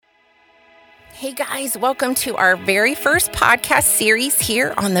Hey guys, welcome to our very first podcast series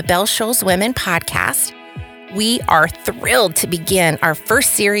here on the Bell Shoals Women podcast. We are thrilled to begin our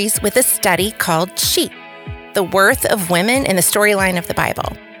first series with a study called She, the Worth of Women in the Storyline of the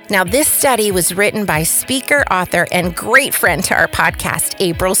Bible. Now, this study was written by speaker, author, and great friend to our podcast,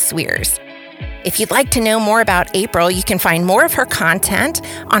 April Sweers. If you'd like to know more about April, you can find more of her content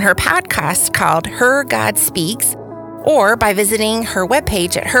on her podcast called Her God Speaks, or by visiting her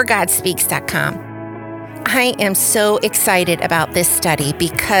webpage at hergodspeaks.com. I am so excited about this study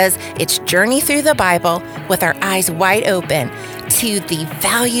because it's Journey Through the Bible with our eyes wide open to the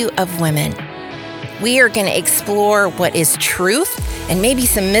value of women. We are going to explore what is truth and maybe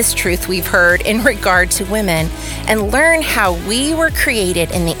some mistruth we've heard in regard to women and learn how we were created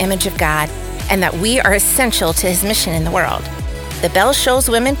in the image of God and that we are essential to His mission in the world. The Bell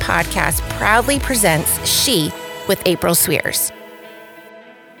Shoals Women podcast proudly presents She with April Sweers.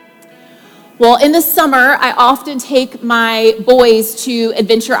 Well, in the summer, I often take my boys to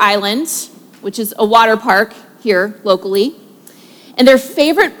Adventure Island, which is a water park here locally. And their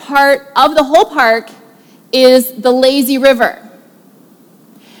favorite part of the whole park is the lazy river.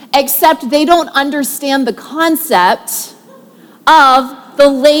 Except they don't understand the concept of the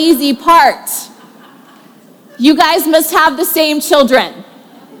lazy part. You guys must have the same children.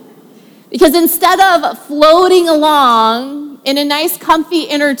 Because instead of floating along in a nice comfy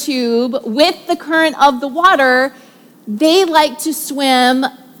inner tube with the current of the water, they like to swim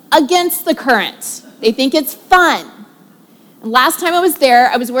against the current. They think it's fun. And last time I was there,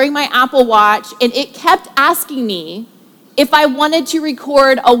 I was wearing my Apple Watch, and it kept asking me if I wanted to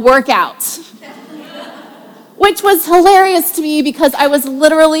record a workout, which was hilarious to me because I was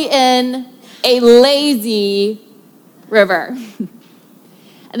literally in a lazy river.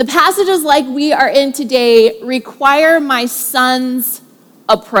 And the passages like we are in today require my son's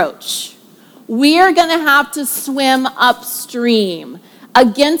approach. We are going to have to swim upstream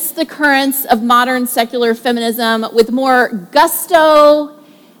against the currents of modern secular feminism with more gusto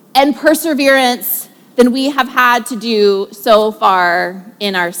and perseverance than we have had to do so far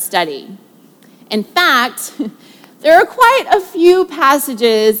in our study. In fact, there are quite a few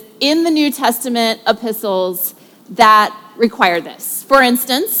passages in the New Testament epistles that require this. For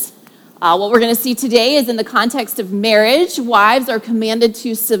instance, what we're going to see today is in the context of marriage, wives are commanded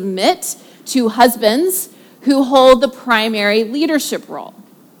to submit to husbands who hold the primary leadership role.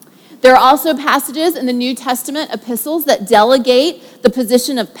 There are also passages in the New Testament epistles that delegate the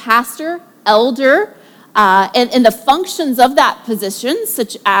position of pastor, elder, and the functions of that position,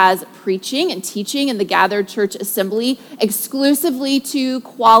 such as preaching and teaching in the gathered church assembly, exclusively to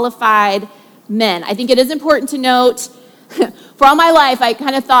qualified men. I think it is important to note, for all my life, I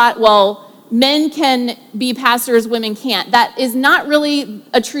kind of thought, well, men can be pastors, women can't. That is not really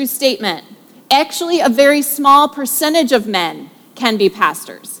a true statement. Actually, a very small percentage of men can be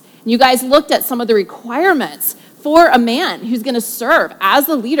pastors. And you guys looked at some of the requirements for a man who's going to serve as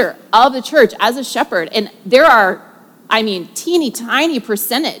the leader of the church, as a shepherd. And there are, teeny tiny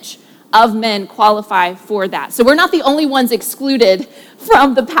percentage of men qualify for that. So we're not the only ones excluded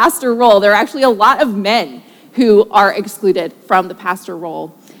from the pastor role. There are actually a lot of men who are excluded from the pastor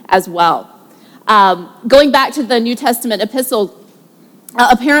role as well. Going back to the New Testament epistle,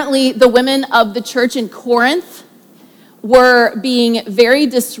 apparently the women of the church in Corinth were being very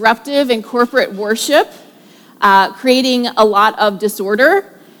disruptive in corporate worship, creating a lot of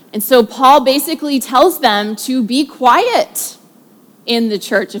disorder. And so Paul basically tells them to be quiet in the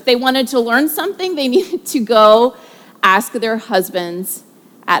church. If they wanted to learn something, they needed to go ask their husbands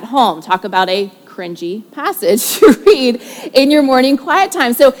at home. Talk about a cringy passage to read in your morning quiet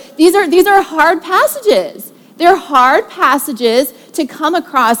time. So these are hard passages. They're hard passages to come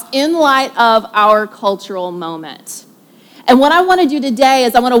across in light of our cultural moment. And what I want to do today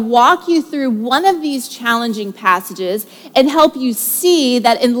is I want to walk you through one of these challenging passages and help you see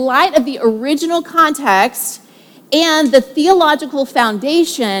that in light of the original context and the theological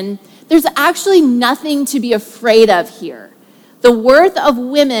foundation, there's actually nothing to be afraid of here. The worth of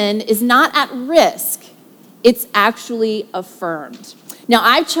women is not at risk. It's actually affirmed. Now,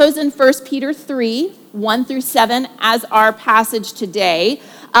 I've chosen 1 Peter 3, 1 through 7 as our passage today,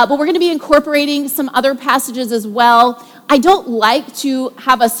 but we're going to be incorporating some other passages as well. I don't like to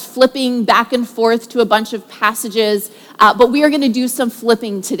have us flipping back and forth to a bunch of passages, but we are going to do some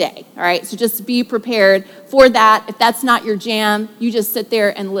flipping today, all right? So just be prepared for that. If that's not your jam, you just sit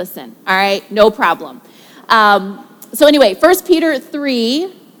there and listen, all right? No problem. So anyway, 1 Peter 3,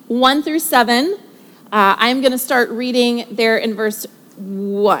 1 through 7, I'm going to start reading there in verse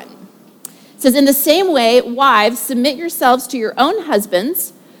 1. It says, "In the same way, wives, submit yourselves to your own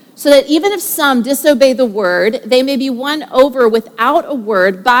husbands, so that even if some disobey the word, they may be won over without a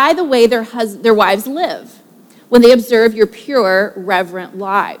word by the way their wives live, when they observe your pure, reverent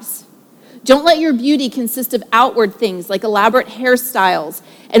lives. Don't let your beauty consist of outward things like elaborate hairstyles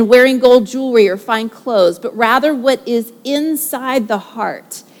and wearing gold jewelry or fine clothes, but rather what is inside the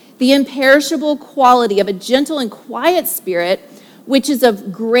heart, the imperishable quality of a gentle and quiet spirit, which is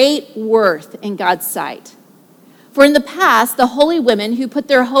of great worth in God's sight. For in the past, the holy women who put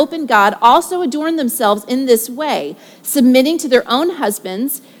their hope in God also adorned themselves in this way, submitting to their own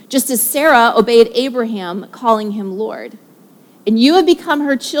husbands, just as Sarah obeyed Abraham, calling him Lord. And you have become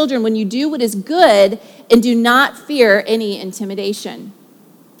her children when you do what is good and do not fear any intimidation.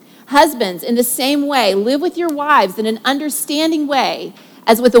 Husbands, in the same way, live with your wives in an understanding way,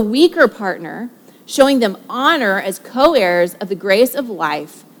 as with a weaker partner, showing them honor as co-heirs of the grace of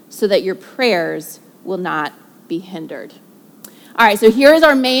life, so that your prayers will not be hindered. All right, so here is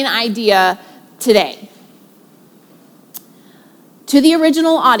our main idea today. To the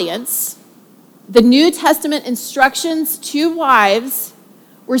original audience, the New Testament instructions to wives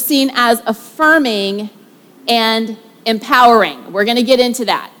were seen as affirming and empowering. We're going to get into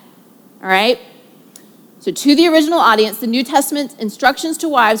that. All right? So to the original audience, the New Testament instructions to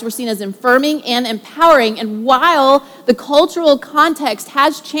wives were seen as affirming and empowering. And while the cultural context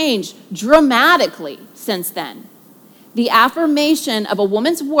has changed dramatically since then, the affirmation of a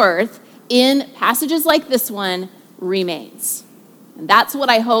woman's worth in passages like this one remains. And that's what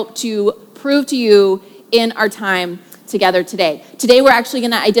I hope to prove to you in our time together today. Today, we're actually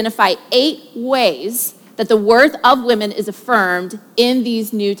going to identify 8 ways that the worth of women is affirmed in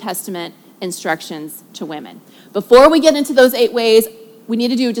these New Testament instructions to women. Before we get into those 8 ways, we need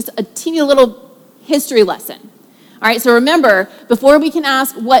to do just a teeny little history lesson. All right, so remember, before we can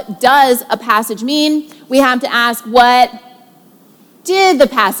ask what does a passage mean, we have to ask what did the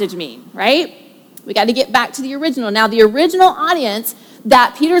passage mean, right? We got to get back to the original. Now, the original audience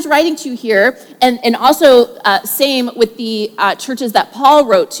that Peter's writing to here, and also same with the churches that Paul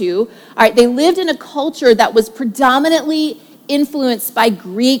wrote to, all right, they lived in a culture that was predominantly influenced by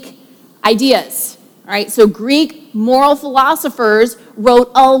Greek ideas. All right, so Greek moral philosophers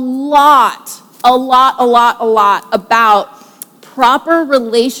wrote a lot about proper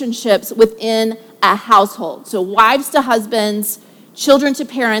relationships within a household. So wives to husbands, children to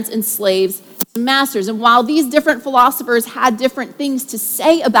parents, and slaves to masters. And while these different philosophers had different things to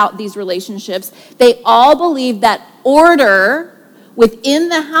say about these relationships, they all believed that order within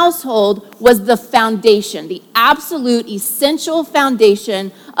the household was the foundation, the absolute essential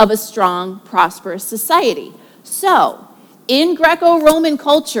foundation of a strong, prosperous society. So, in Greco-Roman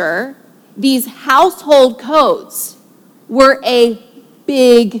culture, these household codes were a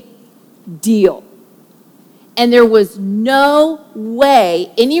big deal. And there was no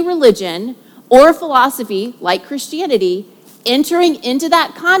way any religion or philosophy, like Christianity, entering into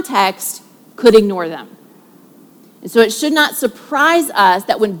that context could ignore them. And so it should not surprise us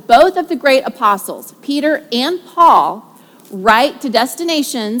that when both of the great apostles, Peter and Paul, write to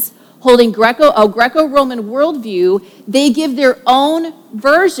destinations holding a Greco-Roman worldview, they give their own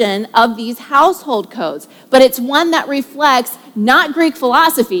version of these household codes. But it's one that reflects not Greek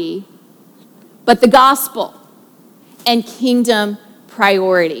philosophy, but the gospel and kingdom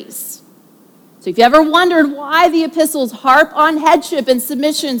priorities. So if you ever wondered why the epistles harp on headship and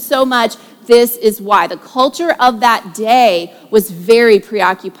submission so much, this is why. The culture of that day was very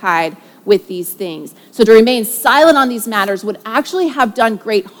preoccupied with these things. So to remain silent on these matters would actually have done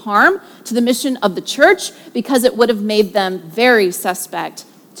great harm to the mission of the church, because it would have made them very suspect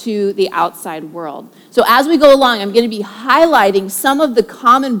to the outside world. So as we go along, I'm going to be highlighting some of the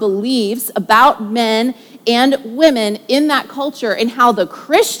common beliefs about men and women in that culture and how the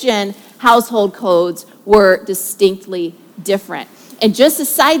Christian household codes were distinctly different. And just a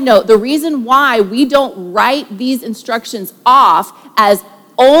side note, the reason why we don't write these instructions off as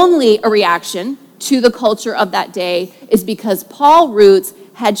only a reaction to the culture of that day is because Paul roots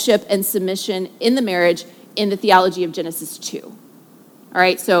headship and submission in the marriage in the theology of Genesis 2. All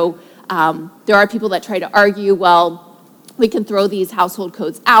right, so there are people that try to argue, well, we can throw these household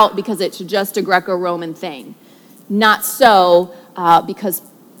codes out because it's just a Greco-Roman thing. Not so, because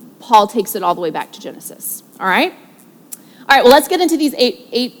Paul takes it all the way back to Genesis. All right? All right, well, let's get into these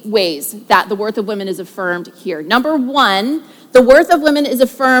eight ways that the worth of women is affirmed here. Number 1, the worth of women is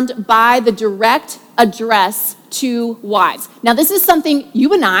affirmed by the direct address to wives. Now, this is something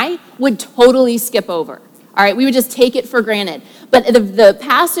you and I would totally skip over. All right, we would just take it for granted. But the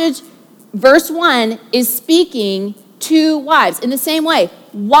passage, verse 1, is speaking to wives. In the same way,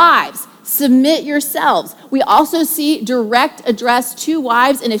 wives, Submit yourselves. We also see direct address to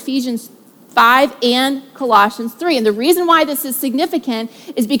wives in Ephesians 5 and Colossians 3. And the reason why this is significant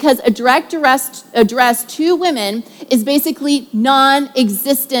is because a direct address to women is basically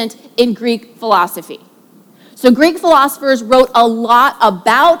non-existent in Greek philosophy. So Greek philosophers wrote a lot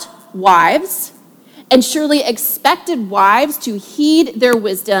about wives and surely expected wives to heed their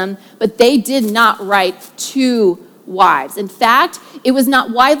wisdom, but they did not write to wives. In fact, it was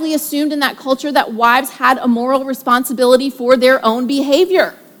not widely assumed in that culture that wives had a moral responsibility for their own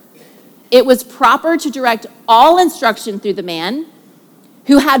behavior. It was proper to direct all instruction through the man,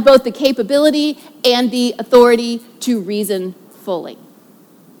 who had both the capability and the authority to reason fully.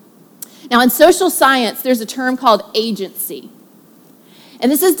 Now, in social science, there's a term called agency.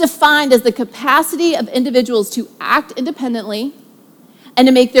 And this is defined as the capacity of individuals to act independently and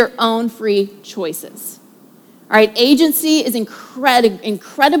to make their own free choices. All right, agency is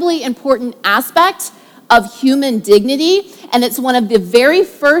incredibly important aspect of human dignity, and it's one of the very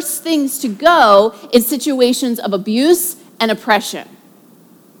first things to go in situations of abuse and oppression.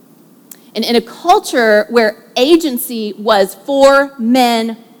 And in a culture where agency was for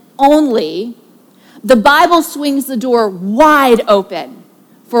men only, the Bible swings the door wide open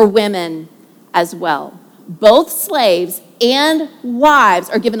for women as well. Both slaves and wives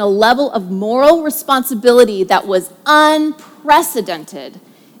are given a level of moral responsibility that was unprecedented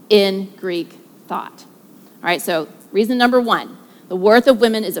in Greek thought. All right, so reason number one, the worth of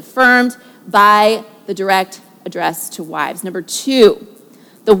women is affirmed by the direct address to wives. Number two,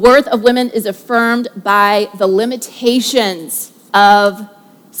 the worth of women is affirmed by the limitations of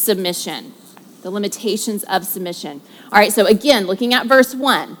submission. The limitations of submission. All right, so again, looking at verse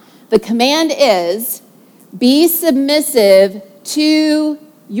 1, the command is, be submissive to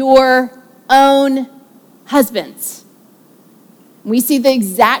your own husbands. We see the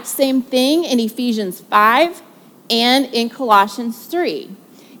exact same thing in Ephesians 5 and in Colossians 3.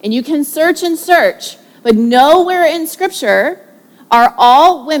 And you can search and search, but nowhere in Scripture are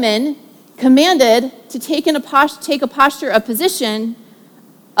all women commanded to take a posture of position,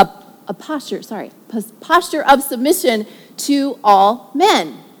 posture of submission to all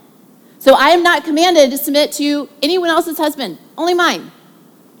men. So I am not commanded to submit to anyone else's husband, only mine.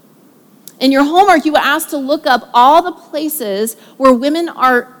 In your homework, you were asked to look up all the places where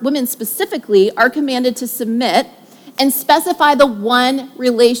women specifically are commanded to submit and specify the one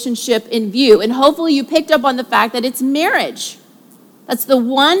relationship in view. And hopefully you picked up on the fact that it's marriage. That's the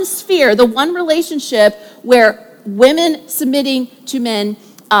one sphere, the one relationship where women submitting to men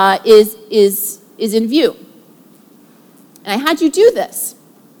is in view. And I had you do this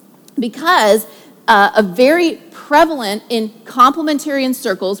because a very prevalent in complementarian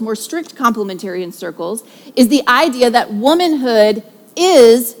circles, more strict complementarian circles, is the idea that womanhood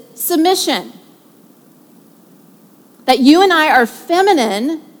is submission. That you and I are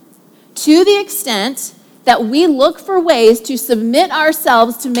feminine to the extent that we look for ways to submit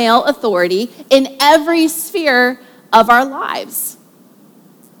ourselves to male authority in every sphere of our lives.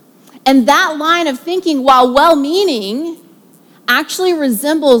 And that line of thinking, while well-meaning, actually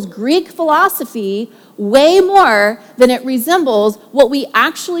resembles Greek philosophy way more than it resembles what we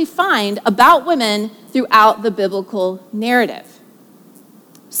actually find about women throughout the biblical narrative.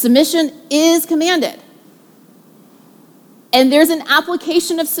 Submission is commanded. And there's an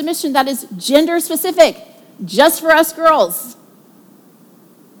application of submission that is gender specific, just for us girls.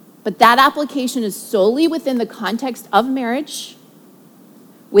 But that application is solely within the context of marriage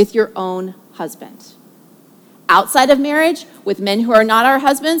with your own husband. Outside of marriage, with men who are not our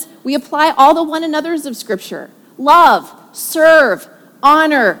husbands, we apply all the one another's of Scripture. Love, serve,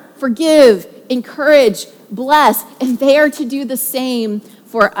 honor, forgive, encourage, bless, and they are to do the same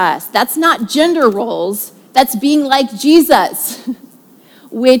for us. That's not gender roles, that's being like Jesus,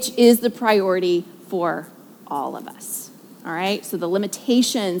 which is the priority for all of us. All right, so the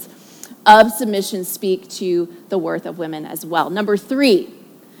limitations of submission speak to the worth of women as well. Number 3,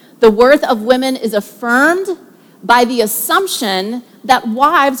 the worth of women is affirmed by the assumption that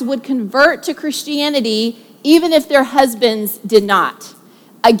wives would convert to Christianity even if their husbands did not.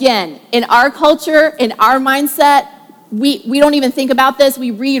 Again, in our culture, in our mindset, we don't even think about this. We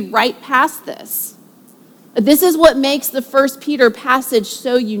read right past this. This is what makes the 1 Peter passage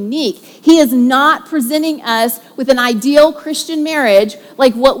so unique. He is not presenting us with an ideal Christian marriage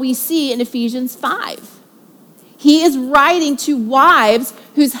like what we see in Ephesians 5. He is writing to wives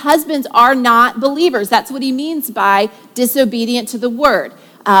whose husbands are not believers. That's what he means by disobedient to the word.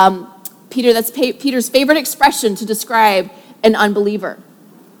 That's Peter's favorite expression to describe an unbeliever.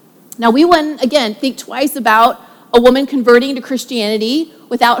 Now, we wouldn't, again, think twice about a woman converting to Christianity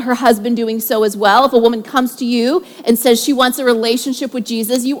without her husband doing so as well. If a woman comes to you and says she wants a relationship with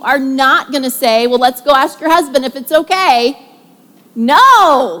Jesus, you are not going to say, well, let's go ask your husband if it's okay.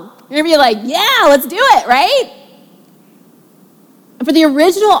 No. You're going to be like, yeah, let's do it, right? And for the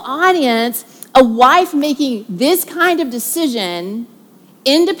original audience, a wife making this kind of decision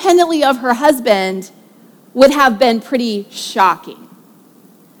independently of her husband would have been pretty shocking.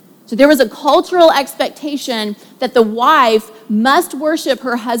 So there was a cultural expectation that the wife must worship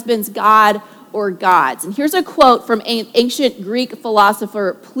her husband's god or gods. And here's a quote from ancient Greek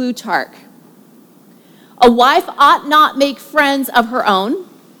philosopher Plutarch. A wife ought not make friends of her own,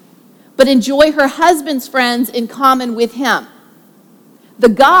 but enjoy her husband's friends in common with him. The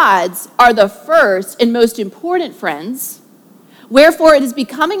gods are the first and most important friends. Wherefore, it is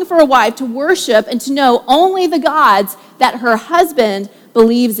becoming for a wife to worship and to know only the gods that her husband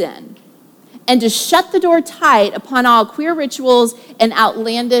believes in, and to shut the door tight upon all queer rituals and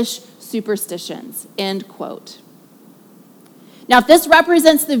outlandish superstitions, end quote. Now, if this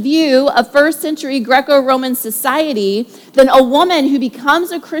represents the view of first century Greco-Roman society, then a woman who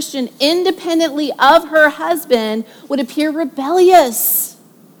becomes a Christian independently of her husband would appear rebellious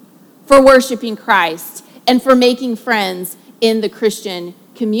for worshiping Christ and for making friends in the Christian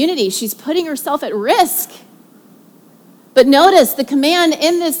community. She's putting herself at risk. But notice the command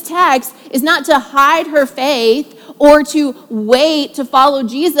in this text is not to hide her faith or to wait to follow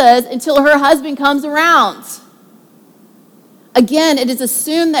Jesus until her husband comes around. Again, it is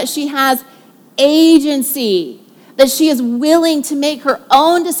assumed that she has agency, that she is willing to make her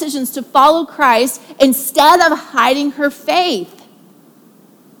own decisions to follow Christ instead of hiding her faith.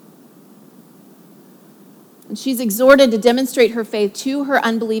 And she's exhorted to demonstrate her faith to her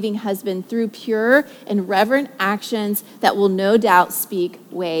unbelieving husband through pure and reverent actions that will no doubt speak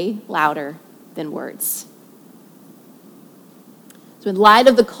way louder than words. So in light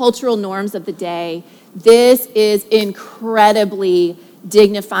of the cultural norms of the day, this is incredibly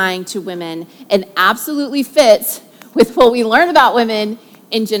dignifying to women and absolutely fits with what we learn about women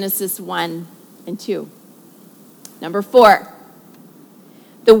in Genesis 1 and 2. Number 4,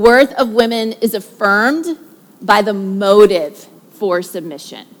 the worth of women is affirmed by the motive for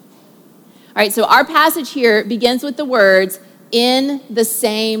submission. All right, so our passage here begins with the words, in the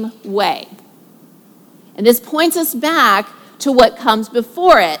same way. And this points us back to what comes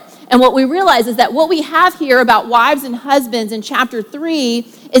before it. And what we realize is that what we have here about wives and husbands in chapter 3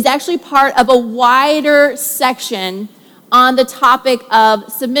 is actually part of a wider section on the topic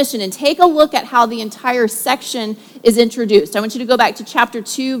of submission. And take a look at how the entire section is introduced. I want you to go back to chapter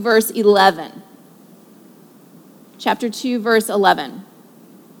 2, verse 11. Chapter 2, verse 11. All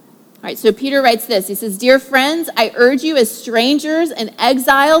right, so Peter writes this. He says, "Dear friends, I urge you as strangers and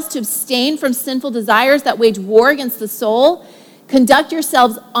exiles to abstain from sinful desires that wage war against the soul. Conduct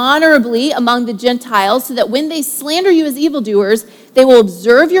yourselves honorably among the Gentiles, so that when they slander you as evildoers, they will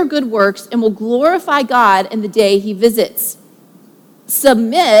observe your good works and will glorify God in the day he visits.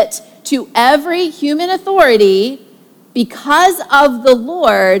 Submit to every human authority because of the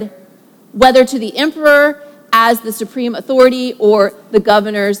Lord, whether to the emperor as the supreme authority or the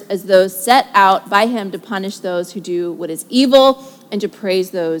governors as those set out by him to punish those who do what is evil and to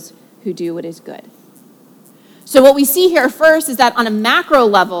praise those who do what is good." So what we see here first is that on a macro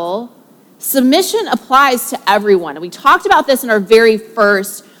level, submission applies to everyone. And we talked about this in our very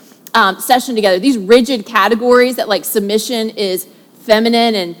first session together. These rigid categories that like submission is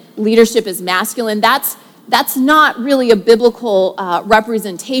feminine and leadership is masculine, that's not really a biblical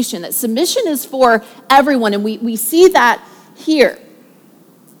representation. That submission is for everyone, and we see that here.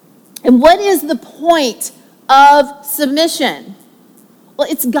 And what is the point of submission? Well,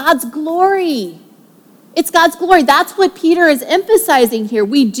 it's God's glory. It's God's glory. That's what Peter is emphasizing here.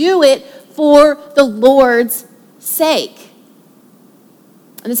 We do it for the Lord's sake.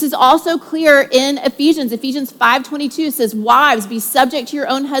 And this is also clear in Ephesians. Ephesians 5:22 says, "Wives, be subject to your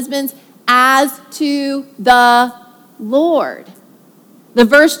own husbands as to the Lord." The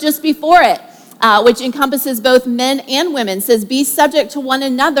verse just before it, which encompasses both men and women, says, "Be subject to one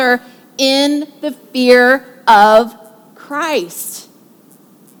another in the fear of Christ."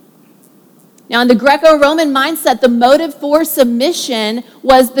 Now, in the Greco-Roman mindset, the motive for submission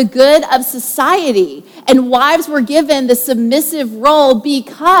was the good of society. And wives were given the submissive role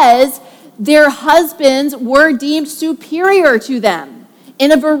because their husbands were deemed superior to them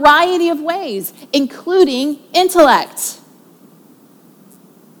in a variety of ways, including intellect.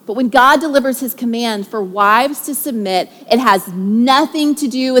 But when God delivers his command for wives to submit, it has nothing to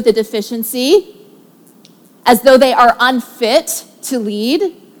do with a deficiency, as though they are unfit to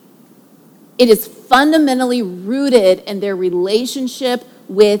lead. It is fundamentally rooted in their relationship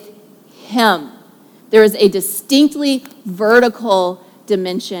with him. There is a distinctly vertical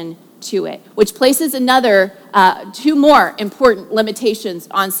dimension to it, which places two more important limitations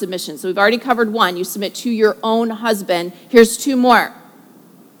on submission. So we've already covered one. You submit to your own husband. Here's two more.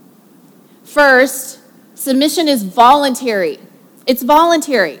 First, submission is voluntary. It's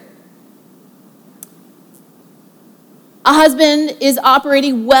voluntary. A husband is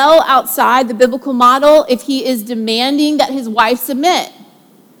operating well outside the biblical model if he is demanding that his wife submit,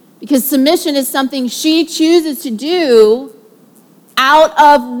 because submission is something she chooses to do out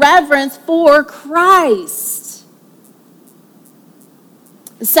of reverence for Christ.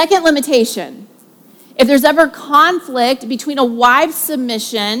 The second limitation, if there's ever conflict between a wife's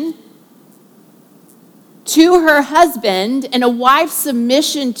submission to her husband and a wife's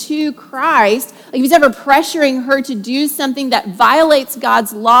submission to Christ, like if he's ever pressuring her to do something that violates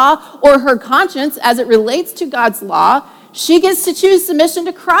God's law or her conscience as it relates to God's law, she gets to choose submission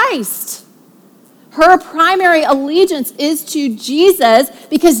to Christ. Her primary allegiance is to Jesus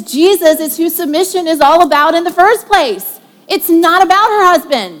because Jesus is who submission is all about in the first place. It's not about her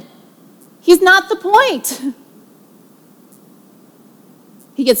husband. He's not the point.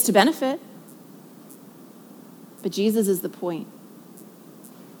 He gets to benefit, but Jesus is the point.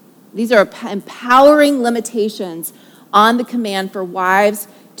 These are empowering limitations on the command for wives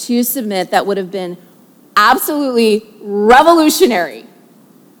to submit that would have been absolutely revolutionary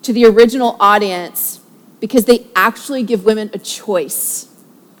to the original audience because they actually give women a choice.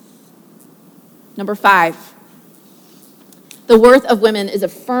 Number 5, the worth of women is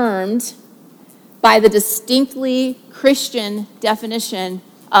affirmed by the distinctly Christian definition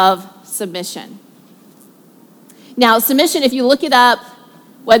of submission. Now, submission, if you look it up,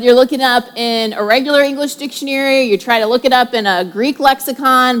 whether you're looking up in a regular English dictionary, you try to look it up in a Greek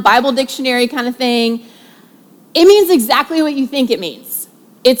lexicon, Bible dictionary kind of thing, it means exactly what you think it means.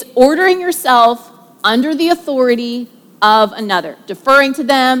 It's ordering yourself under the authority of another, deferring to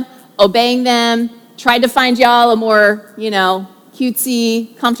them, obeying them. Tried to find y'all a more,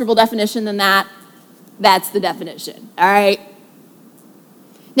 cutesy, comfortable definition than that. That's the definition, all right?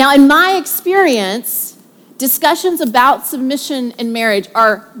 Now, in my experience, discussions about submission in marriage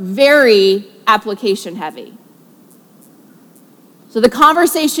are very application heavy. So the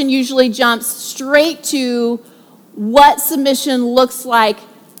conversation usually jumps straight to what submission looks like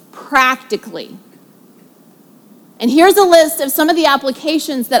practically. And here's a list of some of the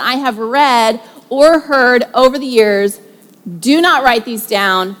applications that I have read or heard over the years. Do not write these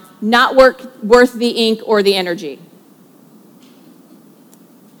down, not worth the ink or the energy.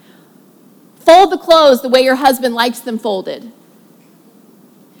 Fold the clothes the way your husband likes them folded.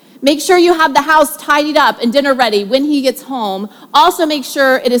 Make sure you have the house tidied up and dinner ready when he gets home. Also make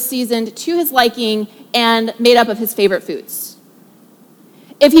sure it is seasoned to his liking and made up of his favorite foods.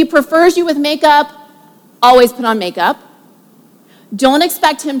 If he prefers you with makeup, always put on makeup. Don't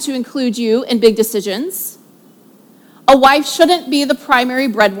expect him to include you in big decisions. A wife shouldn't be the primary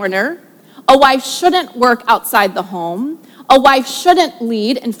breadwinner. A wife shouldn't work outside the home. A wife shouldn't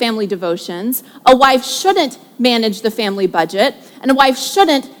lead in family devotions. A wife shouldn't manage the family budget. And a wife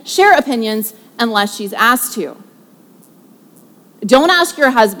shouldn't share opinions unless she's asked to. Don't ask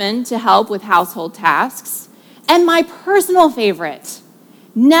your husband to help with household tasks. And my personal favorite,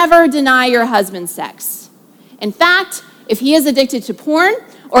 never deny your husband sex. In fact, if he is addicted to porn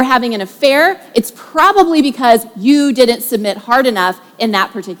or having an affair, it's probably because you didn't submit hard enough in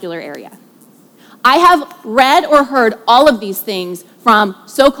that particular area. I have read or heard all of these things from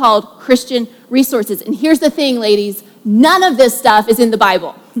so-called Christian resources. And here's the thing, ladies, none of this stuff is in the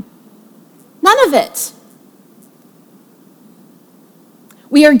Bible. None of it.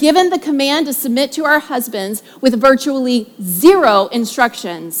 We are given the command to submit to our husbands with virtually zero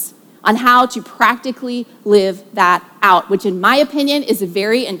instructions on how to practically live that out, which in my opinion is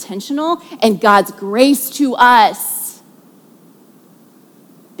very intentional and God's grace to us.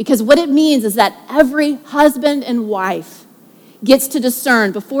 Because what it means is that every husband and wife gets to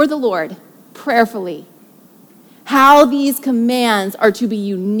discern before the Lord prayerfully how these commands are to be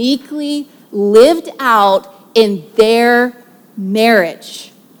uniquely lived out in their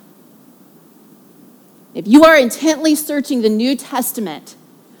marriage. If you are intently searching the New Testament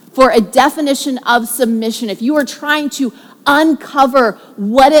for a definition of submission, if you are trying to uncover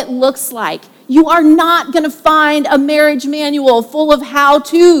what it looks like, you are not going to find a marriage manual full of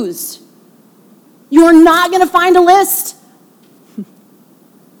how-tos. You are not going to find a list.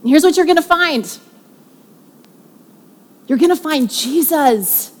 Here's what you're going to find. You're going to find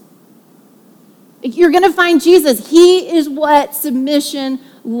Jesus. You're going to find Jesus. He is what submission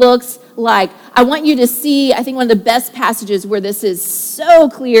looks like. I want you to see, I think one of the best passages where this is so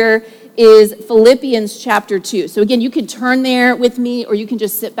clear is Philippians chapter 2. So again, you can turn there with me, or you can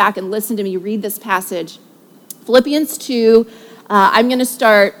just sit back and listen to me read this passage. Philippians 2, I'm going to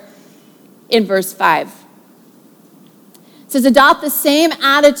start in verse 5. It says, adopt the same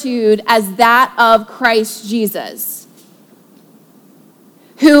attitude as that of Christ Jesus,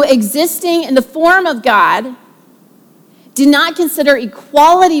 who, existing in the form of God, did not consider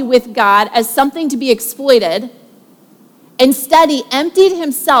equality with God as something to be exploited. Instead, he emptied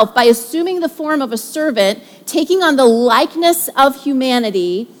himself by assuming the form of a servant, taking on the likeness of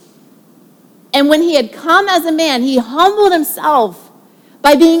humanity. And when he had come as a man, he humbled himself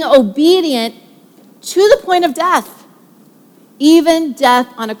by being obedient to the point of death, even death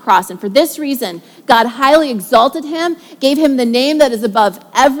on a cross. And for this reason, God highly exalted him, gave him the name that is above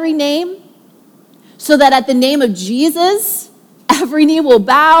every name, so that at the name of Jesus, every knee will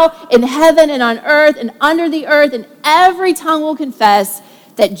bow in heaven and on earth and under the earth, and every tongue will confess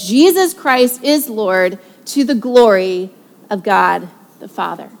that Jesus Christ is Lord, to the glory of God the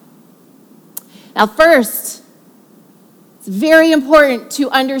Father. Now, first, it's very important to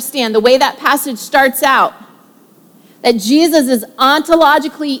understand the way that passage starts out, that Jesus is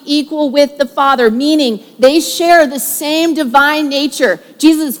ontologically equal with the Father, meaning they share the same divine nature.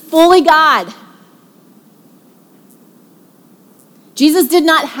 Jesus is fully God. Jesus did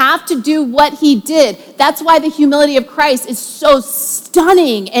not have to do what he did. That's why the humility of Christ is so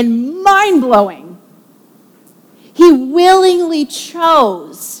stunning and mind-blowing. He willingly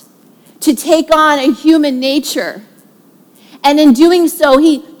chose to take on a human nature. And in doing so,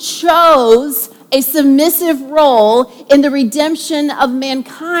 he chose a submissive role in the redemption of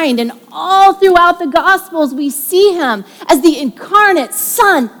mankind. And all throughout the Gospels, we see him as the incarnate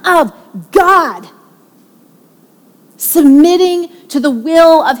Son of God, submitting to the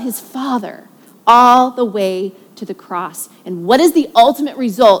will of his Father all the way to the cross. And what is the ultimate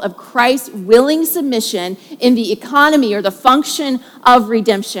result of Christ's willing submission in the economy or the function of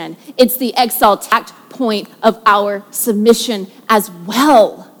redemption? It's the exaltate point of our submission as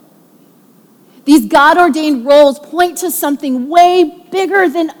well. These God-ordained roles point to something way bigger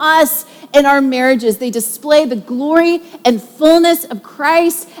than us in our marriages. They display the glory and fullness of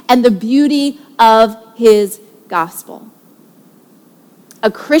Christ and the beauty of his gospel. A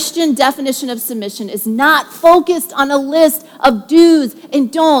Christian definition of submission is not focused on a list of do's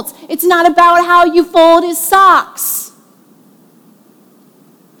and don'ts. It's not about how you fold his socks.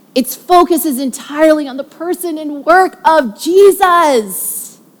 Its focus is entirely on the person and work of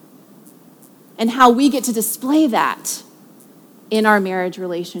Jesus and how we get to display that in our marriage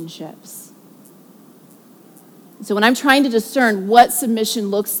relationships. So when I'm trying to discern what submission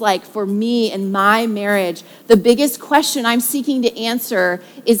looks like for me in my marriage, the biggest question I'm seeking to answer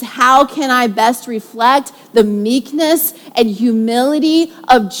is, how can I best reflect the meekness and humility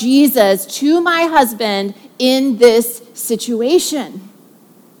of Jesus to my husband in this situation?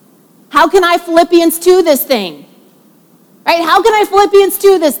 How can I Philippians 2 this thing? Right? How can I Philippians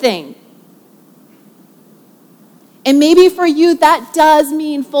 2 this thing? And maybe for you, that does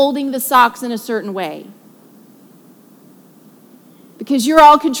mean folding the socks in a certain way. Because you're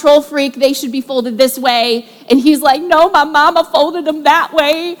all control freak, they should be folded this way. And he's like, no, my mama folded them that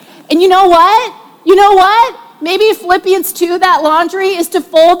way. And you know what? You know what? Maybe Philippians 2, that laundry, is to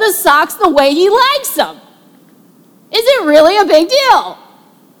fold the socks the way he likes them. Is it really a big deal?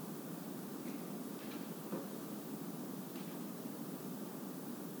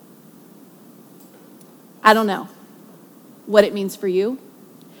 I don't know what it means for you.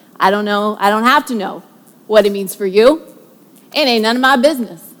 I don't know. I don't have to know what it means for you. It ain't none of my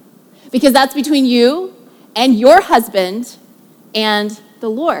business, because that's between you and your husband and the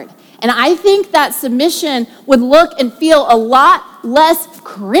Lord. And I think that submission would look and feel a lot less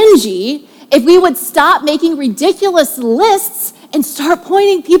cringy if we would stop making ridiculous lists and start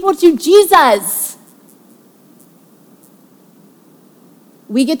pointing people to Jesus.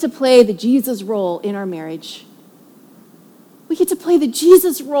 We get to play the Jesus role in our marriage. We get to play the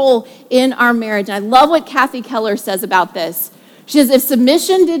Jesus role in our marriage. And I love what Kathy Keller says about this. She says, if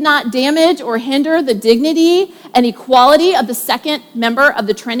submission did not damage or hinder the dignity and equality of the second member of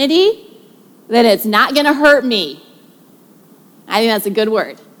the Trinity, then it's not going to hurt me. I think that's a good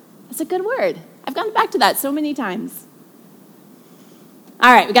word. That's a good word. I've gone back to that so many times.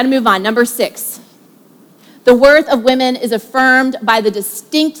 All right, we got to move on. Number 6. The worth of women is affirmed by the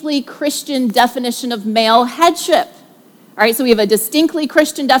distinctly Christian definition of male headship. All right, so we have a distinctly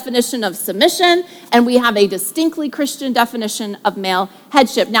Christian definition of submission, and we have a distinctly Christian definition of male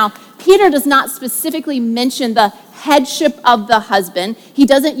headship. Now, Peter does not specifically mention the headship of the husband. He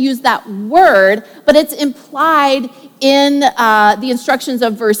doesn't use that word, but it's implied in the instructions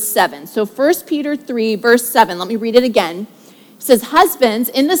of verse 7. So 1 Peter 3, verse 7, let me read it again. It says, husbands,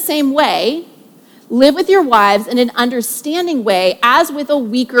 in the same way, live with your wives in an understanding way as with a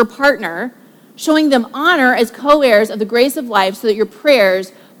weaker partner, showing them honor as co-heirs of the grace of life so that your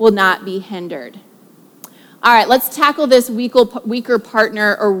prayers will not be hindered. All right, let's tackle this weaker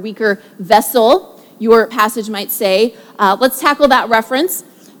partner or weaker vessel, your passage might say. Let's tackle that reference.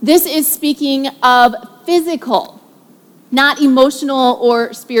 This is speaking of physical, not emotional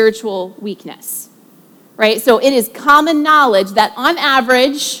or spiritual weakness, right? So it is common knowledge that on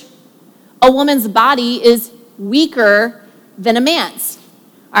average, a woman's body is weaker than a man's.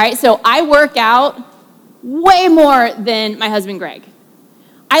 All right, so I work out way more than my husband, Greg.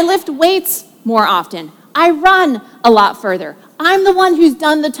 I lift weights more often. I run a lot further. I'm the one who's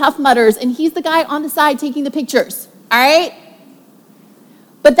done the Tough Mudders, and he's the guy on the side taking the pictures, all right?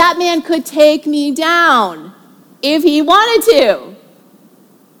 But that man could take me down if he wanted to.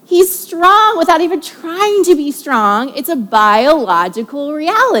 He's strong without even trying to be strong. It's a biological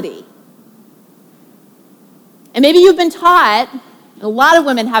reality. And maybe you've been taught, a lot of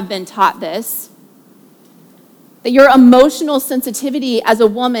women have been taught this, that your emotional sensitivity as a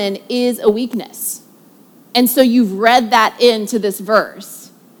woman is a weakness. And so you've read that into this verse.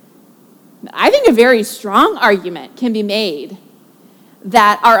 I think a very strong argument can be made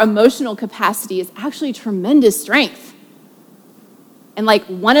that our emotional capacity is actually tremendous strength. And like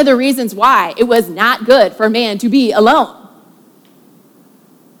one of the reasons why it was not good for a man to be alone.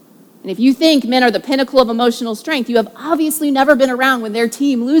 And if you think men are the pinnacle of emotional strength, you have obviously never been around when their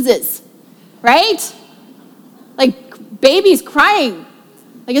team loses, right? Like babies crying,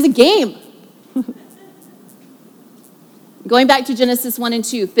 like it's a game. Going back to Genesis 1 and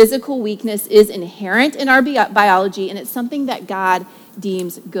 2, physical weakness is inherent in our biology, and it's something that God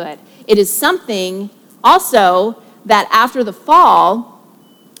deems good. It is something also that after the fall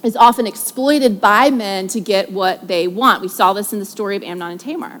is often exploited by men to get what they want. We saw this in the story of Amnon and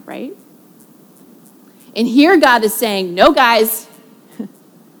Tamar, right? And here God is saying, no, guys,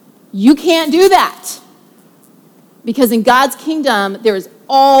 you can't do that. Because in God's kingdom, there is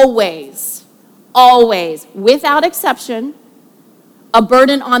always, without exception, a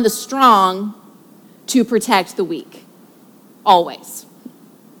burden on the strong to protect the weak. Always.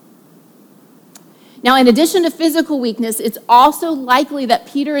 Now, in addition to physical weakness, it's also likely that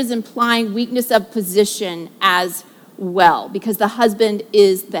Peter is implying weakness of position as well, because the husband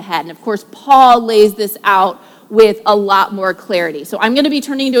is the head. And of course, Paul lays this out with a lot more clarity. So I'm going to be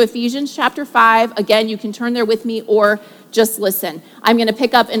turning to Ephesians chapter 5. Again, you can turn there with me or just listen. I'm going to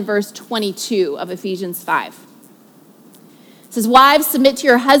pick up in verse 22 of Ephesians 5. It says, wives, submit to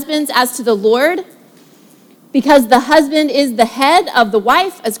your husbands as to the Lord, because the husband is the head of the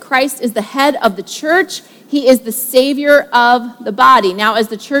wife, as Christ is the head of the church. He is the Savior of the body. Now, as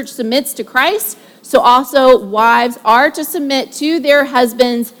the church submits to Christ, so also wives are to submit to their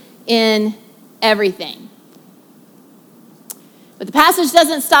husbands in everything. But the passage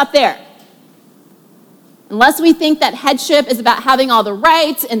doesn't stop there. Unless we think that headship is about having all the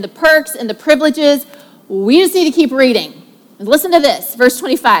rights and the perks and the privileges, we just need to keep reading. And listen to this, verse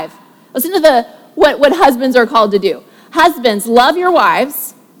 25. Listen to what husbands are called to do. Husbands, love your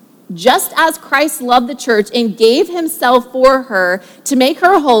wives, just as Christ loved the church and gave himself for her to make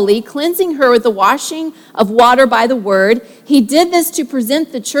her holy, cleansing her with the washing of water by the word. He did this to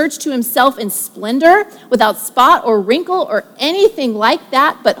present the church to himself in splendor, without spot or wrinkle or anything like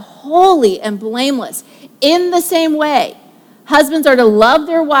that, but holy and blameless. In the same way, husbands are to love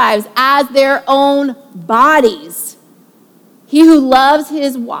their wives as their own bodies. He who loves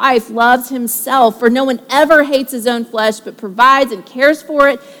his wife loves himself, for no one ever hates his own flesh, but provides and cares for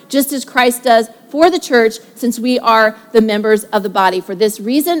it, just as Christ does for the church, since we are the members of the body. For this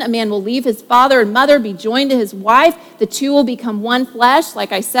reason, a man will leave his father and mother, be joined to his wife. The two will become one flesh.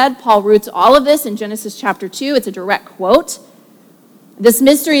 Like I said, Paul roots all of this in Genesis chapter 2. It's a direct quote. This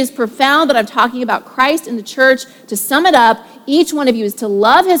mystery is profound, but I'm talking about Christ and the church. To sum it up, each one of you is to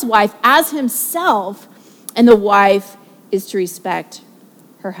love his wife as himself, and the wife is to respect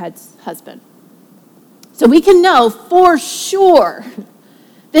her husband. So we can know for sure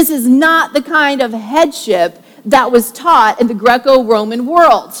this is not the kind of headship that was taught in the Greco-Roman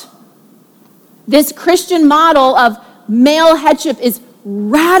world. This Christian model of male headship is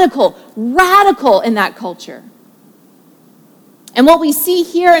radical in that culture. And what we see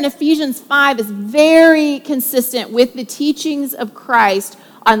here in Ephesians 5 is very consistent with the teachings of Christ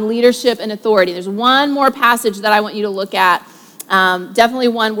on leadership and authority. There's one more passage that I want you to look at Definitely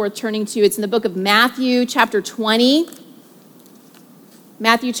one worth turning to. It's in the book of Matthew, chapter 20.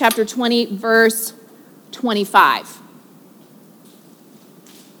 Matthew chapter 20, verse 25.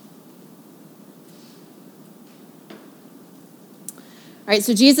 All right,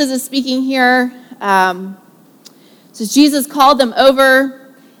 so Jesus is speaking here. So Jesus called them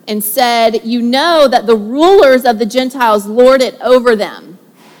over and said, "You know that the rulers of the Gentiles lord it over them,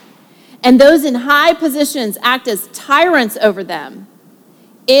 and those in high positions act as tyrants over them.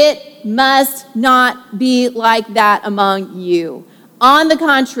 It must not be like that among you. On the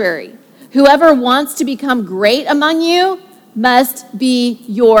contrary, whoever wants to become great among you must be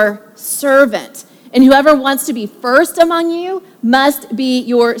your servant. And whoever wants to be first among you must be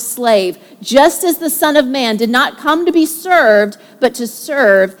your slave, just as the Son of Man did not come to be served, but to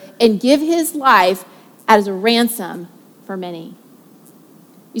serve and give his life as a ransom for many."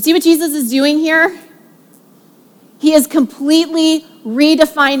 You see what Jesus is doing here? He is completely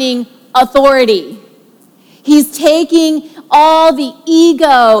redefining authority. He's taking all the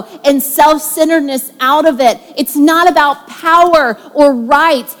ego and self-centeredness out of it. It's not about power or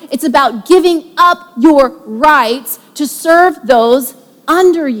rights. It's about giving up your rights to serve those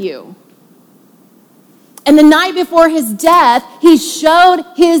under you. And the night before his death, he showed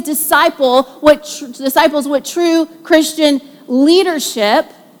his disciples what true Christian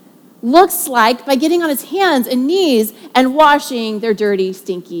leadership looks like by getting on his hands and knees and washing their dirty,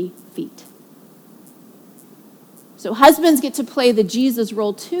 stinky feet. So husbands get to play the Jesus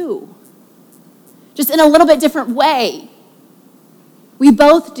role too, just in a little bit different way. We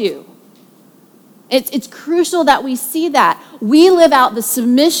both do. It's crucial that we see that. We live out the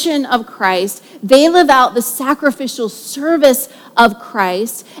submission of Christ. They live out the sacrificial service of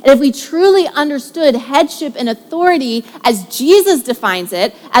Christ. And if we truly understood headship and authority as Jesus defines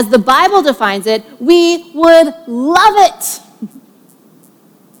it, as the Bible defines it, we would love it.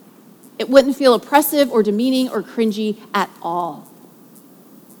 It wouldn't feel oppressive or demeaning or cringy at all.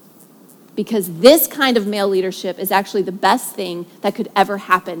 Because this kind of male leadership is actually the best thing that could ever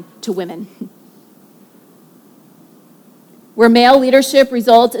happen to women. Where male leadership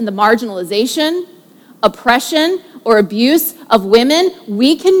results in the marginalization, oppression, or abuse of women,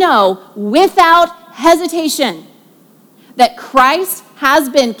 we can know without hesitation that Christ has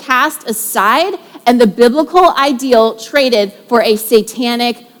been cast aside and the biblical ideal traded for a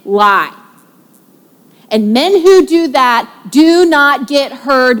satanic lie. And men who do that do not get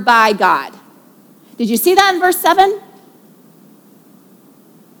heard by God. Did you see that in verse 7?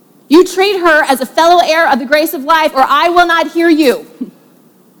 You treat her as a fellow heir of the grace of life, or I will not hear you.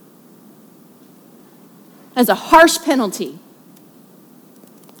 That's a harsh penalty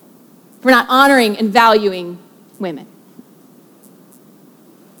for not honoring and valuing women.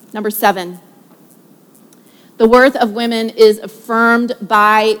 Number 7. The worth of women is affirmed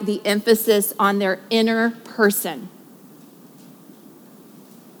by the emphasis on their inner person.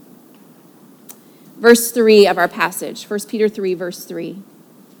 Verse 3 of our passage, 1 Peter 3, verse 3.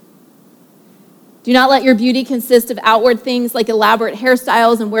 Do not let your beauty consist of outward things like elaborate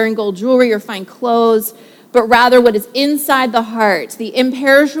hairstyles and wearing gold jewelry or fine clothes, but rather what is inside the heart, the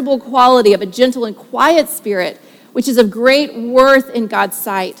imperishable quality of a gentle and quiet spirit, which is of great worth in God's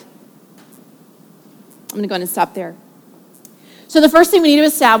sight. I'm going to go ahead and stop there. So the first thing we need to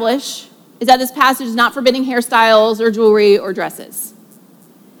establish is that this passage is not forbidding hairstyles or jewelry or dresses.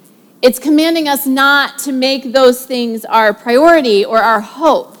 It's commanding us not to make those things our priority or our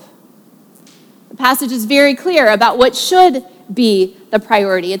hope. The passage is very clear about what should be the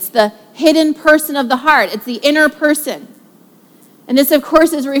priority. It's the hidden person of the heart. It's the inner person. And this, of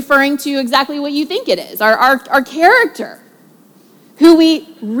course, is referring to exactly what you think it is, our character. Who we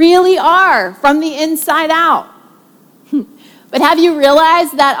really are from the inside out. But have you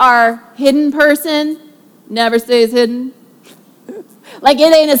realized that our hidden person never stays hidden? Like,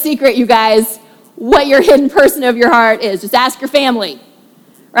 it ain't a secret, you guys, what your hidden person of your heart is. Just ask your family,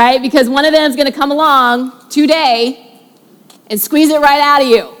 right? Because one of them is going to come along today and squeeze it right out of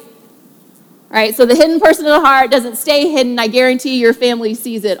you. Right? So the hidden person of the heart doesn't stay hidden. I guarantee your family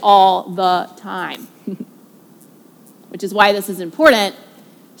sees it all the time. Which is why this is important,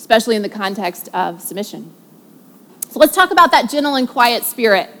 especially in the context of submission. So let's talk about that gentle and quiet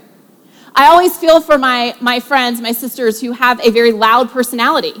spirit. I always feel for my friends, my sisters who have a very loud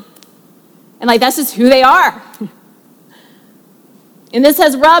personality. And that's just who they are. And this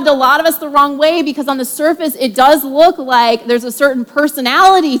has rubbed a lot of us the wrong way because on the surface, it does look like there's a certain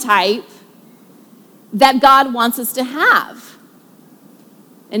personality type that God wants us to have.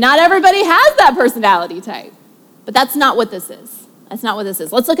 And not everybody has that personality type. But that's not what this is. That's not what this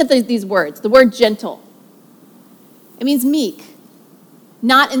is. Let's look at these words. The word gentle. It means meek,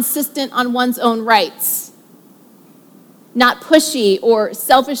 not insistent on one's own rights, not pushy or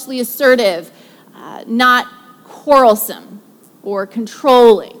selfishly assertive, not quarrelsome or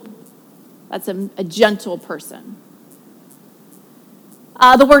controlling. That's a gentle person.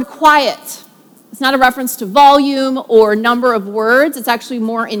 The word quiet, it's not a reference to volume or number of words. It's actually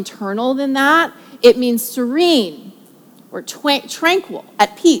more internal than that. It means serene or tranquil,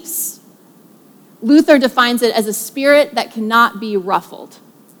 at peace. Luther defines it as a spirit that cannot be ruffled.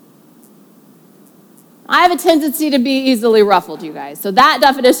 I have a tendency to be easily ruffled, you guys. So that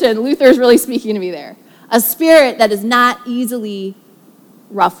definition, Luther is really speaking to me there. A spirit that is not easily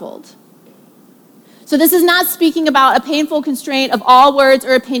ruffled. So this is not speaking about a painful constraint of all words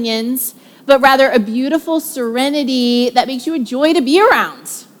or opinions, but rather a beautiful serenity that makes you a joy to be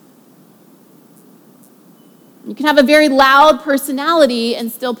around. You can have a very loud personality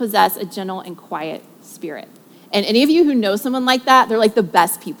and still possess a gentle and quiet spirit. And any of you who know someone like that, they're like the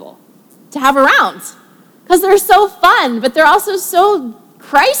best people to have around because they're so fun, but they're also so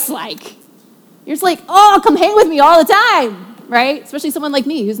Christ-like. You're just like, oh, come hang with me all the time, right? Especially someone like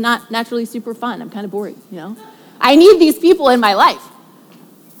me who's not naturally super fun. I'm kind of boring, you know? I need these people in my life.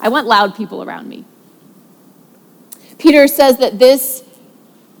 I want loud people around me. Peter says that this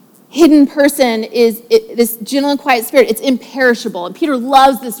hidden person is this gentle and quiet spirit. It's imperishable. And Peter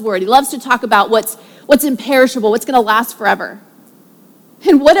loves this word. He loves to talk about what's imperishable, what's going to last forever.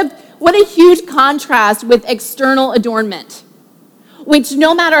 And what a huge contrast with external adornment, which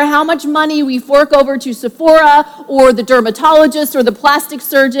no matter how much money we fork over to Sephora or the dermatologist or the plastic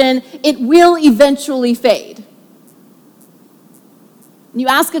surgeon, it will eventually fade. You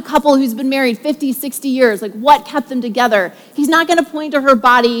ask a couple who's been married 50, 60 years, like what kept them together? He's not going to point to her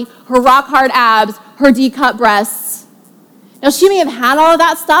body, her rock-hard abs, her D-cup breasts. Now, she may have had all of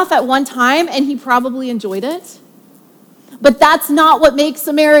that stuff at one time, and he probably enjoyed it. But that's not what makes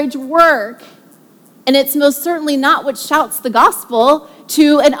a marriage work. And it's most certainly not what shouts the gospel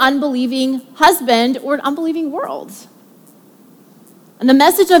to an unbelieving husband or an unbelieving world. And the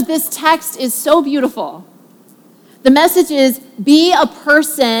message of this text is so beautiful. The message is, be a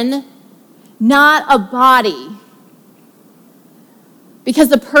person, not a body. Because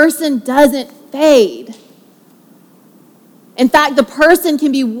the person doesn't fade. In fact, the person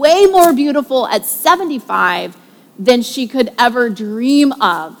can be way more beautiful at 75 than she could ever dream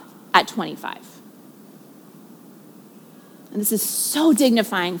of at 25. And this is so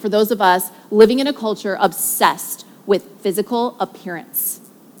dignifying for those of us living in a culture obsessed with physical appearance.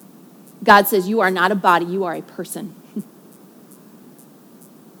 God says, you are not a body, you are a person.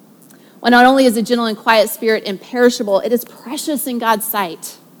 Well, not only is a gentle and quiet spirit imperishable, it is precious in God's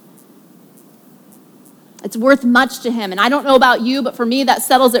sight. It's worth much to him. And I don't know about you, but for me, that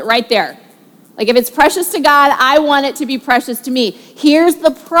settles it right there. Like if it's precious to God, I want it to be precious to me. Here's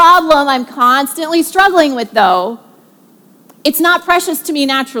the problem I'm constantly struggling with, though. It's not precious to me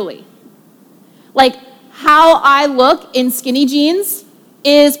naturally. Like how I look in skinny jeans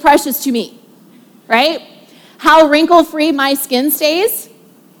is precious to me, right? How wrinkle-free my skin stays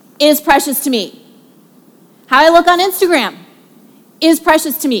is precious to me. How I look on Instagram is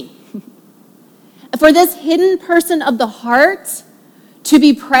precious to me. For this hidden person of the heart to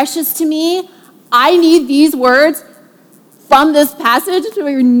be precious to me, I need these words from this passage to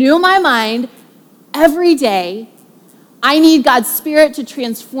renew my mind every day. I need God's Spirit to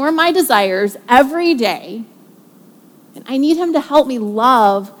transform my desires every day. And I need him to help me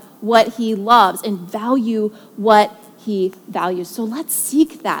love what he loves and value what he values. So let's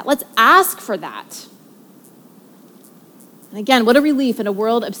seek that. Let's ask for that. And again, what a relief in a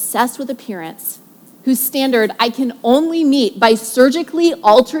world obsessed with appearance, whose standard I can only meet by surgically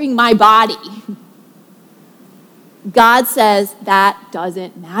altering my body. God says that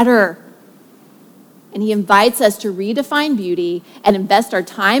doesn't matter. And he invites us to redefine beauty and invest our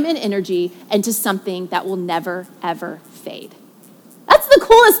time and energy into something that will never, ever fade. That's the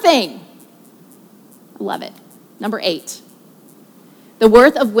coolest thing. I love it. Number 8. The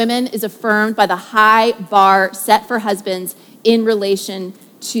worth of women is affirmed by the high bar set for husbands in relation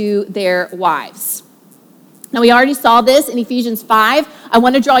to their wives. Now, we already saw this in Ephesians 5. I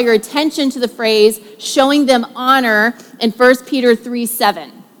want to draw your attention to the phrase, showing them honor, in 1 Peter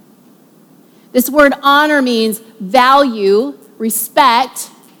 3:7. This word honor means value, respect,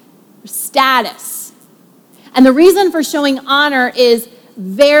 status. And the reason for showing honor is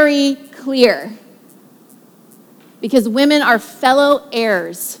very clear. Because women are fellow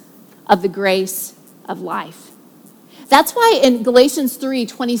heirs of the grace of life. That's why in Galatians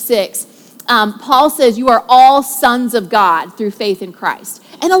 3:26, Paul says you are all sons of God through faith in Christ.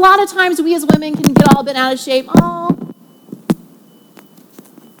 And a lot of times we as women can get all bent out of shape. Oh,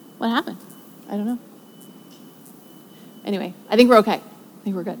 What happened? I don't know. Anyway, I think we're okay. I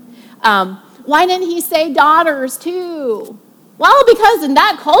think we're good. Why didn't he say daughters too? Well, because in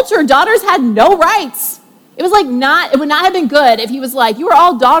that culture, daughters had no rights. It was it would not have been good if he was like, you are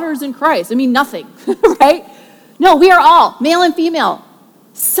all daughters in Christ. I mean, nothing, right? No, we are all, male and female,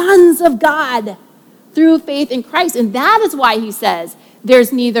 sons of God through faith in Christ. And that is why he says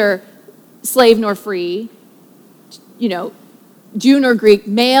there's neither slave nor free, Jew nor Greek,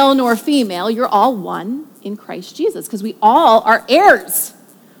 male nor female. You're all one in Christ Jesus, because we all are heirs.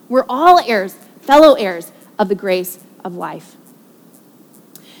 We're all heirs, fellow heirs of the grace of life.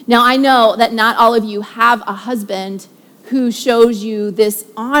 Now, I know that not all of you have a husband who shows you this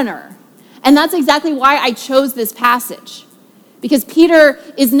honor. And that's exactly why I chose this passage. Because Peter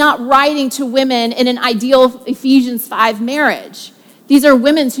is not writing to women in an ideal Ephesians 5 marriage. These are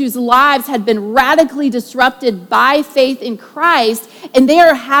women whose lives had been radically disrupted by faith in Christ, and they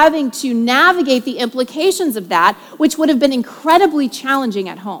are having to navigate the implications of that, which would have been incredibly challenging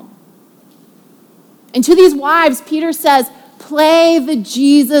at home. And to these wives, Peter says, play the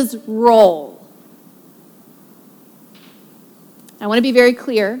Jesus role. I want to be very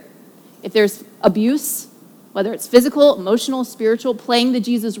clear. If there's abuse, whether it's physical, emotional, spiritual, playing the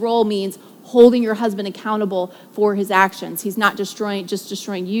Jesus role means holding your husband accountable for his actions. He's not just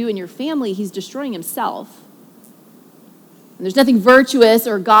destroying you and your family, he's destroying himself. And there's nothing virtuous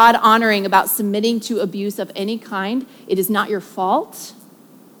or God-honoring about submitting to abuse of any kind. It is not your fault.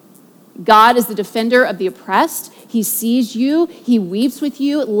 God is the defender of the oppressed. He sees you. He weeps with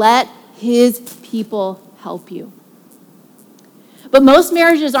you. Let his people help you. But most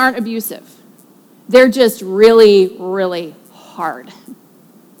marriages aren't abusive. They're just really, really hard.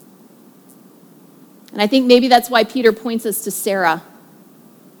 And I think maybe that's why Peter points us to Sarah.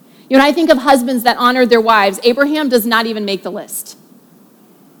 When I think of husbands that honored their wives, Abraham does not even make the list.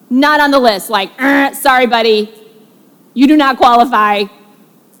 Not on the list, sorry, buddy, you do not qualify.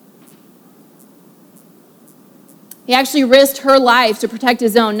 He actually risked her life to protect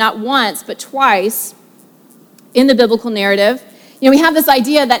his own, not once, but twice in the biblical narrative. We have this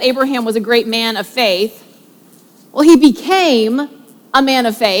idea that Abraham was a great man of faith. Well, he became a man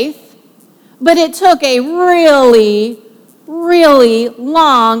of faith, but it took a really, really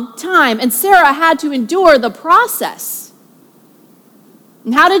long time, and Sarah had to endure the process.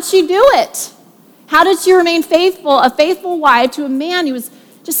 And how did she do it? How did she remain faithful, a faithful wife to a man who was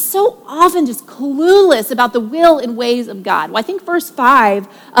just so often just clueless about the will and ways of God? Well, I think verse 5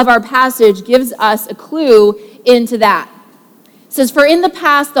 of our passage gives us a clue into that. It says, for in the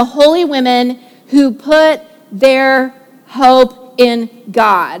past, the holy women who put their hope in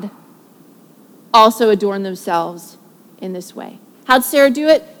God also adorn themselves in this way. How'd Sarah do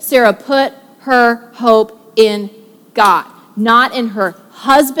it? Sarah put her hope in God, not in her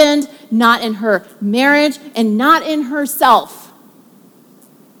husband, not in her marriage, and not in herself.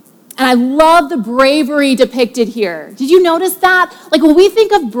 And I love the bravery depicted here. Did you notice that? When we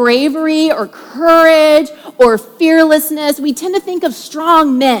think of bravery or courage or fearlessness, we tend to think of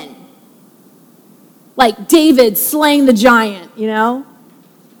strong men. Like David slaying the giant,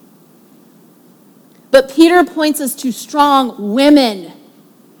 But Peter points us to strong women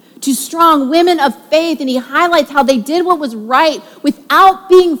of faith, and he highlights how they did what was right without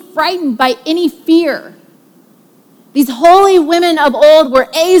being frightened by any fear. These holy women of old were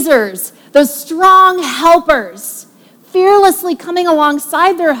Azers, those strong helpers, fearlessly coming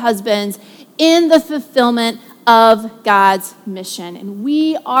alongside their husbands in the fulfillment of God's mission. And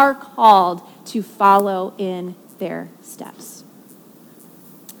we are called to follow in their steps.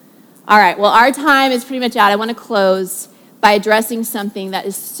 All right, well, our time is pretty much out. I want to close by addressing something that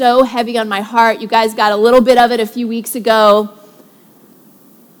is so heavy on my heart. You guys got a little bit of it a few weeks ago,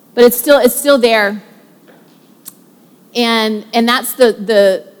 but it's still there. And that's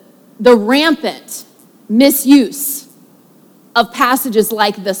the rampant misuse of passages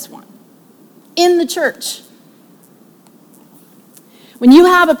like this one in the church. When you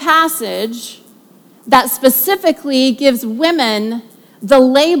have a passage that specifically gives women the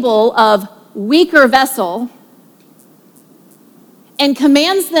label of weaker vessel and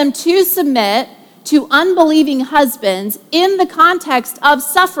commands them to submit to unbelieving husbands in the context of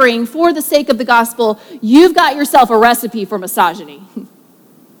suffering for the sake of the gospel, you've got yourself a recipe for misogyny.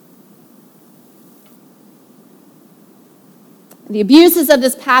 The abuses of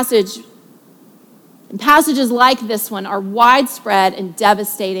this passage and passages like this one are widespread and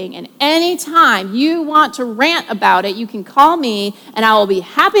devastating. And anytime you want to rant about it, you can call me and I will be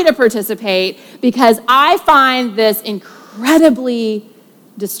happy to participate because I find this incredibly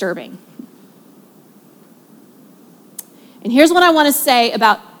disturbing. And here's what I want to say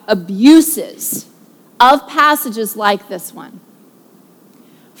about abuses of passages like this one.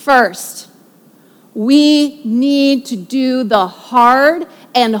 First, we need to do the hard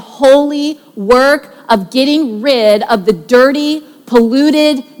and holy work of getting rid of the dirty,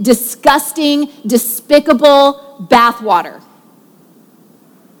 polluted, disgusting, despicable bathwater.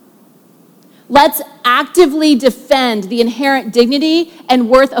 Let's actively defend the inherent dignity and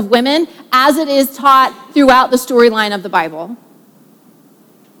worth of women as it is taught throughout the storyline of the Bible.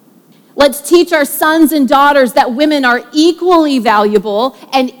 Let's teach our sons and daughters that women are equally valuable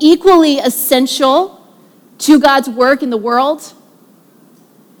and equally essential to God's work in the world.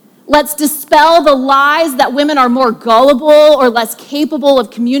 Let's dispel the lies that women are more gullible or less capable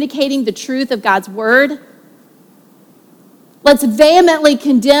of communicating the truth of God's word. Let's vehemently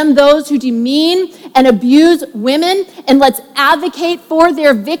condemn those who demean and abuse women, and let's advocate for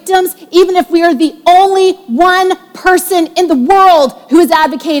their victims, even if we are the only one person in the world who is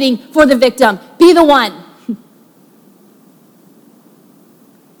advocating for the victim. Be the one.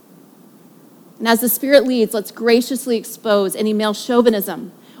 And as the Spirit leads, let's graciously expose any male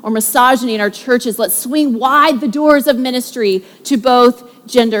chauvinism or misogyny in our churches. Let's swing wide the doors of ministry to both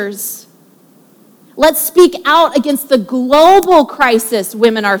genders. Let's speak out against the global crisis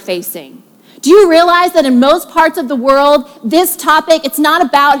women are facing. Do you realize that in most parts of the world, this topic, it's not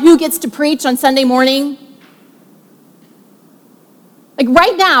about who gets to preach on Sunday morning? Like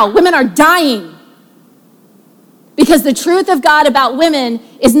right now, women are dying because the truth of God about women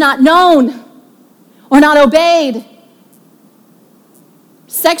is not known or not obeyed.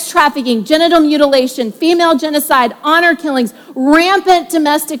 Sex trafficking, genital mutilation, female genocide, honor killings, rampant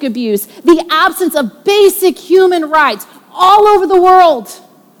domestic abuse, the absence of basic human rights all over the world.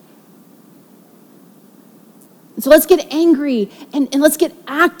 So let's get angry and let's get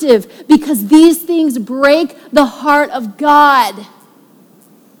active because these things break the heart of God.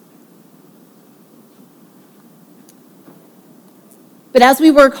 But as we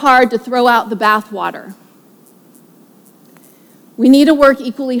work hard to throw out the bathwater, we need to work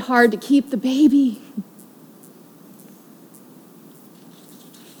equally hard to keep the baby.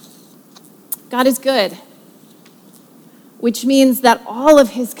 God is good, which means that all of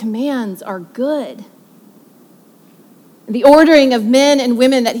his commands are good. The ordering of men and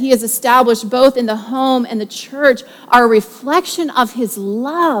women that he has established both in the home and the church are a reflection of his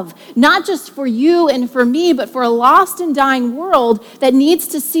love, not just for you and for me, but for a lost and dying world that needs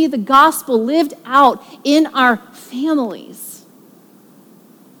to see the gospel lived out in our families.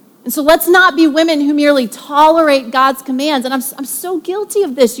 And so let's not be women who merely tolerate God's commands. And I'm so guilty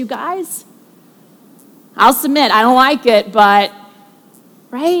of this, you guys. I'll submit, I don't like it, but,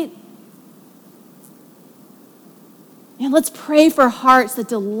 right? And let's pray for hearts that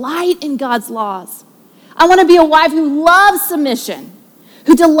delight in God's laws. I want to be a wife who loves submission,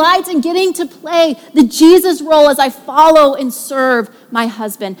 who delights in getting to play the Jesus role as I follow and serve my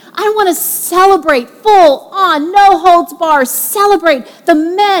husband. I want to celebrate full on, no holds barred, celebrate the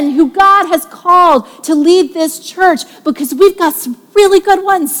men who God has called to lead this church because we've got some really good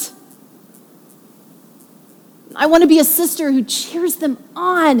ones. I want to be a sister who cheers them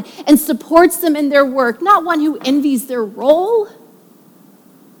on and supports them in their work, not one who envies their role.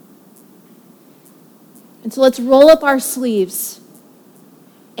 And so let's roll up our sleeves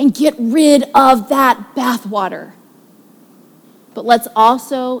and get rid of that bathwater. But let's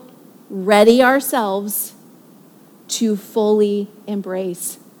also ready ourselves to fully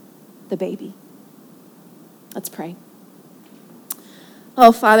embrace the baby. Let's pray.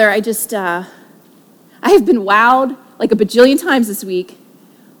 Oh, Father, I have been wowed like a bajillion times this week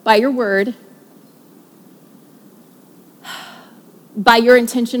by your word, by your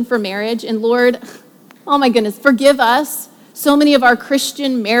intention for marriage. And Lord, oh my goodness, forgive us. So many of our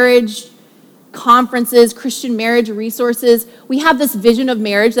Christian marriage conferences, Christian marriage resources, we have this vision of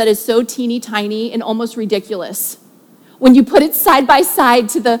marriage that is so teeny tiny and almost ridiculous. When you put it side by side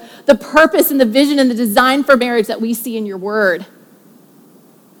to the purpose and the vision and the design for marriage that we see in your word.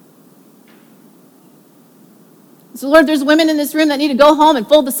 So Lord, there's women in this room that need to go home and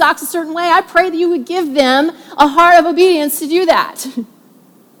fold the socks a certain way. I pray that you would give them a heart of obedience to do that.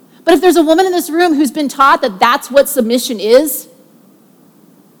 But if there's a woman in this room who's been taught that that's what submission is,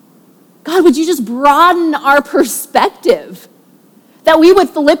 God, would you just broaden our perspective? That we would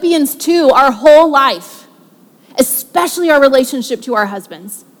Philippians 2 our whole life, especially our relationship to our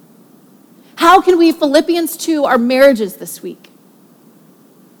husbands. How can we Philippians 2 our marriages this week?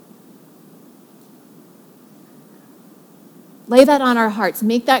 Lay that on our hearts,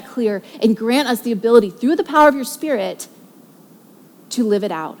 make that clear, and grant us the ability, through the power of your Spirit, to live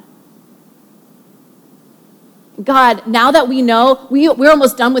it out. God, now that we know, we're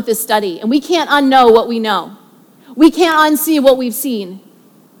almost done with this study, and we can't unknow what we know. We can't unsee what we've seen.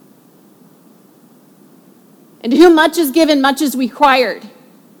 And to whom much is given, much is required.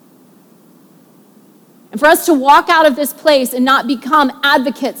 And for us to walk out of this place and not become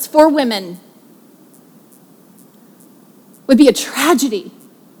advocates for women would be a tragedy.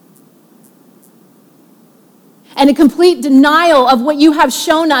 And a complete denial of what you have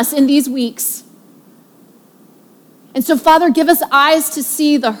shown us in these weeks. And so, Father, give us eyes to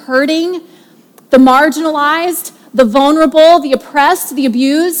see the hurting, the marginalized, the vulnerable, the oppressed, the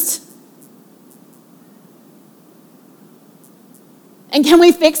abused. And can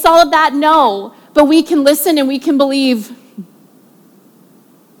we fix all of that? No. But we can listen and we can believe.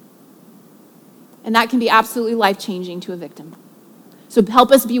 And that can be absolutely life-changing to a victim. So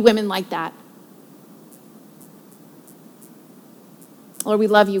help us be women like that. Lord, we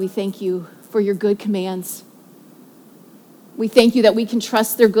love you. We thank you for your good commands. We thank you that we can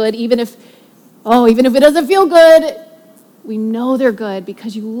trust they're good, even if it doesn't feel good. We know they're good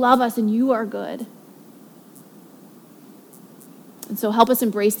because you love us and you are good. And so help us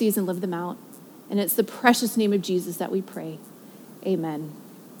embrace these and live them out. And it's the precious name of Jesus that we pray. Amen.